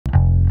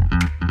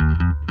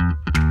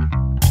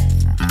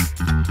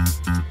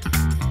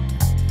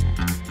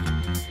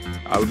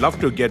I would love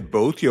to get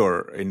both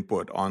your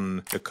input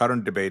on the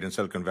current debate in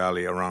Silicon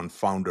Valley around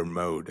founder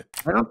mode.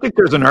 I don't think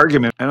there's an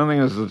argument. I don't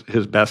think this is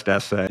his best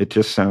essay. It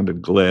just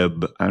sounded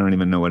glib. I don't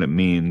even know what it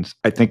means.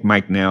 I think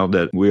Mike nailed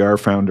it. We are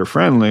founder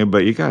friendly,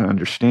 but you got to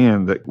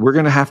understand that we're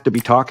going to have to be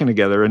talking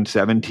together in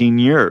 17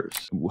 years.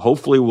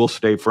 Hopefully we'll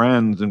stay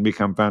friends and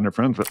become founder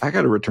friends, but I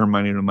got to return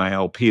money to my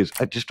LPs.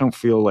 I just don't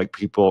feel like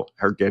people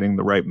are getting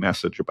the right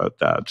message about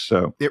that.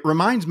 So it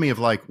reminds me of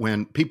like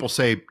when people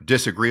say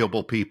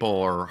disagreeable people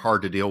are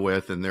hard to deal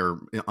with and they're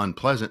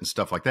unpleasant and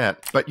stuff like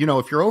that. But, you know,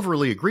 if you're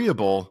overly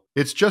agreeable,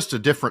 it's just a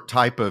different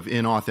type of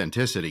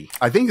inauthenticity.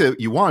 I think that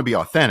you want to be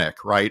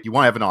authentic, right? You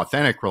want to have an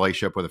authentic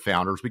relationship with the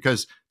founders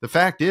because the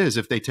fact is,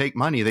 if they take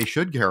money, they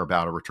should care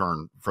about a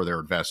return for their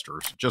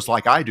investors, just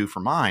like I do for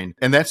mine.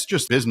 And that's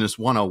just business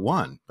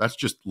 101. That's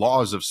just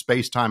laws of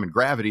space, time, and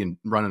gravity and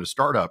running a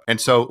startup. And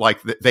so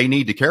like they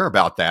need to care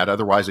about that.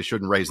 Otherwise, they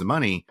shouldn't raise the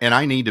money. And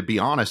I need to be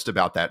honest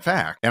about that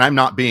fact. And I'm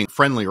not being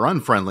friendly or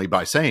unfriendly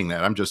by saying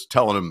that. I'm just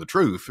telling them the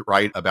truth,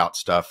 right, about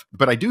stuff.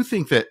 But I do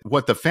think that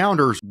what the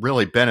founders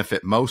really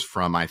benefit most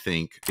from, I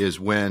think, is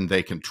when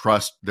they can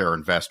trust their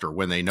investor,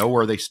 when they know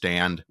where they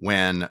stand,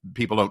 when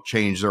people don't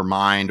change their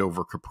mind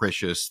over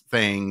capricious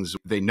things.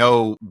 They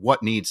know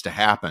what needs to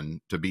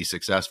happen to be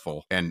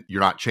successful, and you're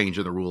not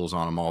changing the rules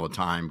on them all the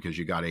time because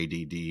you got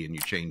ADD and you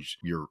change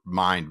your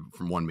mind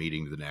from one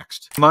meeting to the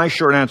next. My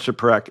short answer,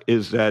 Parek,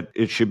 is that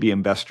it should be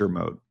investor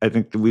mode. I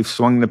think that we've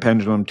swung the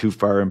pendulum too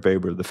far in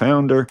favor of the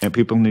founder, and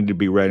people need to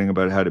be writing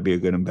about how to be a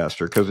good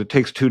investor because it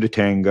takes two to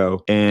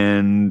tango,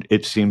 and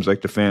it seems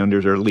like the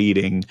founders are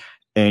leading.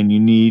 And you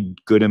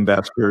need good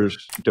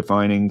investors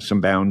defining some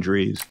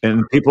boundaries.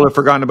 And people have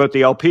forgotten about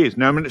the LPs.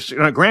 Now, I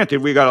mean,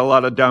 granted, we got a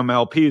lot of dumb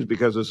LPs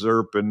because of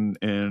ZERP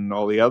and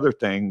all the other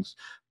things,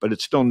 but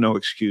it's still no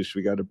excuse.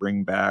 We got to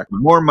bring back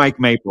more Mike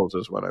Maples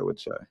is what I would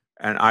say.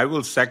 And I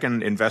will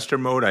second investor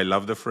mode. I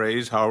love the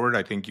phrase, Howard.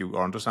 I think you're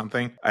onto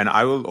something. And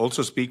I will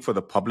also speak for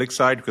the public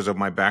side because of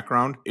my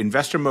background.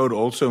 Investor mode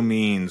also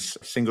means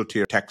single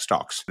tier tech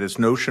stocks. This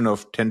notion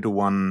of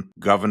 10-to-1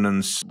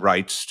 governance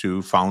rights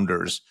to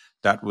founders,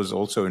 that was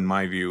also, in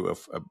my view,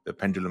 of the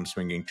pendulum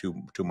swinging too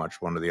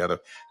much one or the other.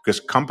 Because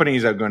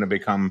companies are going to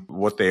become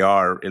what they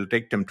are. It'll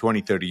take them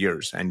 20, 30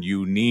 years. And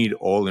you need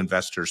all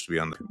investors to be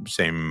on the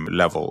same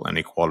level and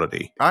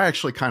equality. I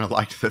actually kind of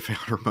liked the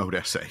founder mode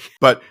essay.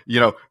 But, you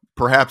know,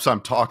 perhaps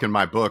I'm talking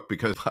my book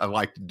because I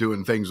like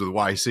doing things with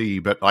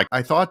YC, but like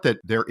I thought that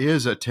there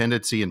is a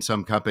tendency in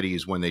some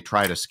companies when they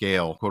try to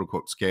scale, quote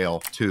unquote,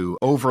 scale to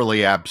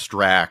overly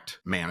abstract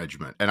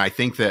management. And I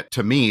think that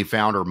to me,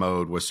 founder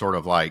mode was sort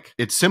of like,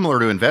 it's similar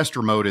to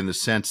investor mode in the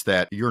sense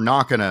that you're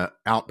not going to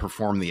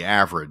outperform the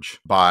average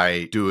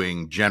by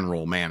doing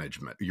general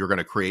management. You're going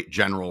to create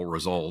general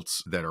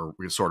results that are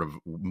sort of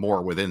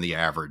more within the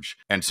average.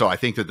 And so I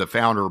think that the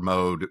founder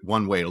mode,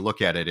 one way to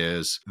look at it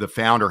is the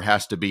founder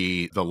has to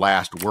be the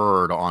last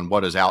word on what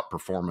does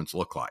outperformance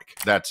look like.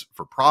 That's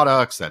for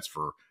products, that's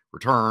for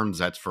returns,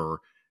 that's for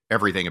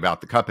everything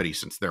about the company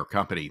since they're a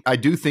company. I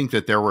do think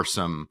that there were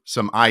some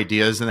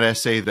ideas in that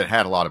essay that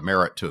had a lot of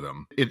merit to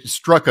them. It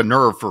struck a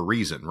nerve for a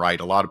reason, right?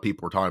 A lot of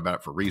people were talking about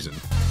it for a reason.